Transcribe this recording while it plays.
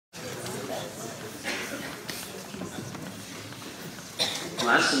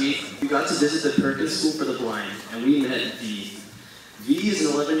Last week, we got to visit the Perkins School for the Blind, and we met V. V is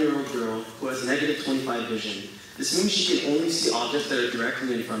an 11-year-old girl who has negative 25 vision. This means she can only see objects that are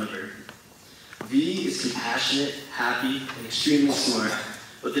directly in front of her. V is compassionate, happy, and extremely smart,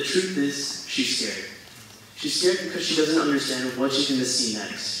 but the truth is, she's scared. She's scared because she doesn't understand what she's going to see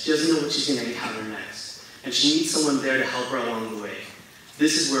next. She doesn't know what she's going to encounter next. And she needs someone there to help her along the way.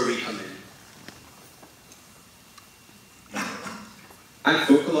 This is where we come in. At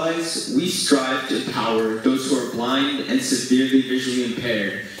VocalEyes, we strive to empower those who are blind and severely visually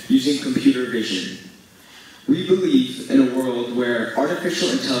impaired using computer vision. We believe in a world where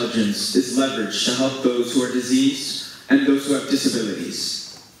artificial intelligence is leveraged to help those who are diseased and those who have disabilities.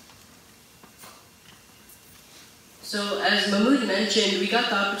 So, as Mahmoud mentioned, we got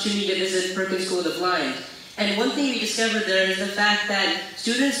the opportunity to visit Perkins School of the Blind. And one thing we discovered there is the fact that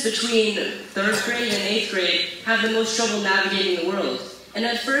students between 3rd grade and 8th grade have the most trouble navigating the world. And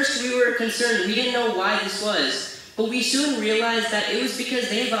at first we were concerned, we didn't know why this was. But we soon realized that it was because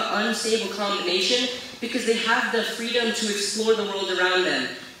they have an unstable combination, because they have the freedom to explore the world around them,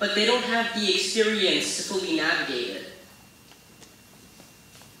 but they don't have the experience to fully navigate it.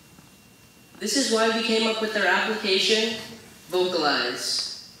 This is why we came up with our application, VocalEyes.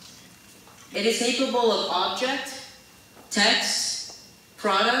 It is capable of object, text,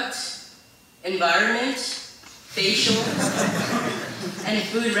 product, environment, facial, and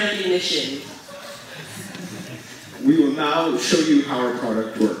food recognition. We will now show you how our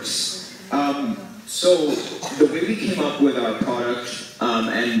product works. So the way we came up with our product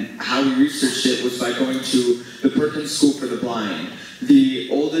and how we researched it was by going to the Perkins School for the Blind, the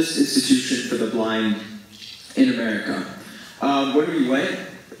oldest institution for the blind in America. When we went,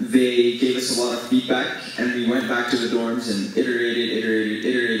 they gave us a lot of feedback, and we went back to the dorms and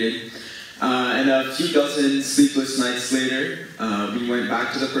iterated. And a few dozen sleepless nights later, we went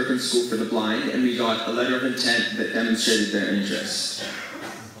back to the Perkins School for the Blind, and we got a letter of intent that demonstrated their interest.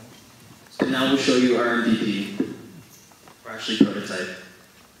 And now we'll show you our MVP, or actually prototype.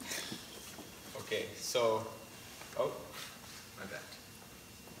 Okay, so, oh, my bad.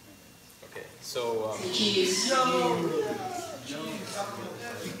 Okay, so, Cheese.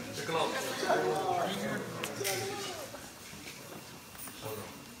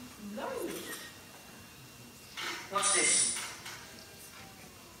 What's this?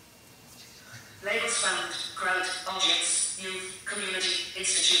 Labels found, crowd, objects, youth, community,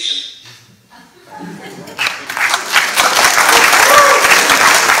 institution.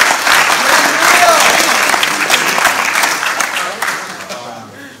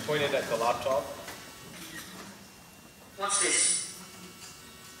 Pointed at the laptop. What's this?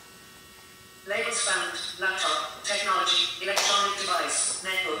 Labels found, laptop, technology, electronic device,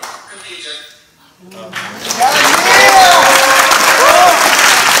 netbook, computer. Does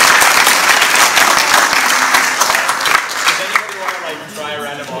anybody want to like try a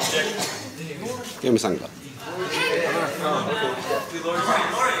random object? 감사합니다.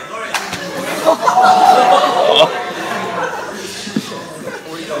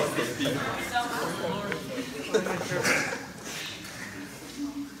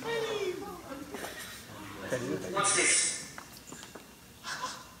 What's this?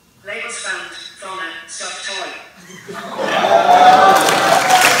 Labels found from a stuffed toy.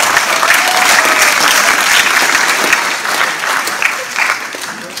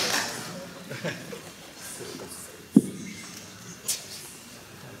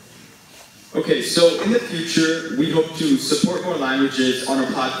 Okay, so in the future, we hope to support more languages on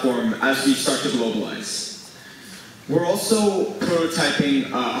our platform as we start to globalize. We're also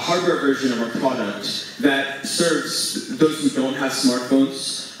prototyping a hardware version of our product that serves those who don't have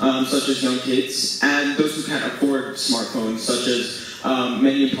smartphones, such as young kids, and those who can't afford smartphones, such as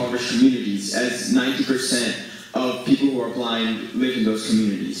many impoverished communities, as 90% of people who are blind live in those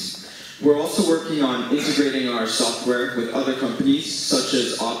communities. We're also working on integrating our software with other companies, such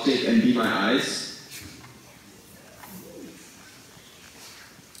as Optic and Be My Eyes.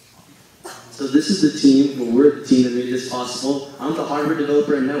 So this is the team, well, we're the team that made this possible. I'm the hardware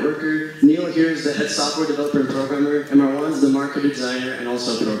developer and networker. Neil here is the head software developer and programmer, and Marwan's the marketing designer and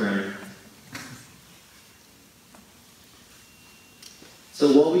also a programmer. So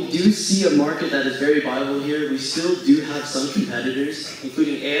while we do see a market that is very viable here, we still do have some competitors,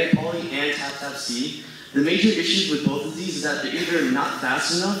 including AI Poly and TapTapC. The major issues with both of these is that they're either not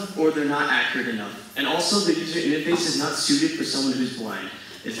fast enough or they're not accurate enough. And also the user interface is not suited for someone who's blind.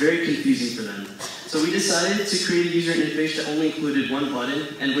 It's very confusing for them. So we decided to create a user interface that only included one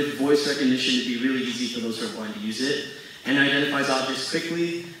button, and with voice recognition it'd be really easy for those who are blind to use it, and it identifies objects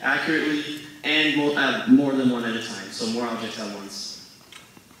quickly, accurately, and more than one at a time, so more objects at once.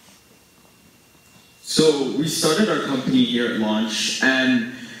 So we started our company here at launch,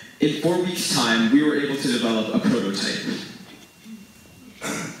 and in 4 weeks' time, we were able to develop a prototype.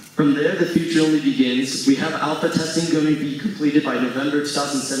 From there, the future only begins. We have alpha testing going to be completed by November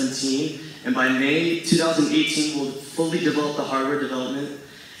 2017, and by May 2018, we'll fully develop the hardware development.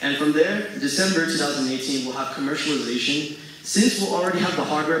 And from there, December 2018, we'll have commercialization. Since we'll already have the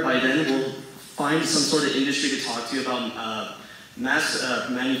hardware by then, we'll find some sort of industry to talk to about mass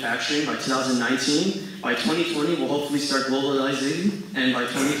manufacturing by 2019. By 2020, we'll hopefully start globalizing, and by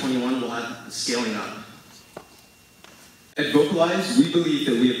 2021, we'll have scaling up. At VocalEyes, we believe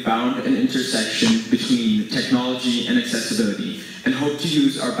that we have found an intersection between technology and accessibility, and hope to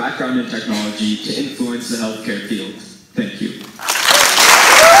use our background in technology to influence the healthcare field. Thank you.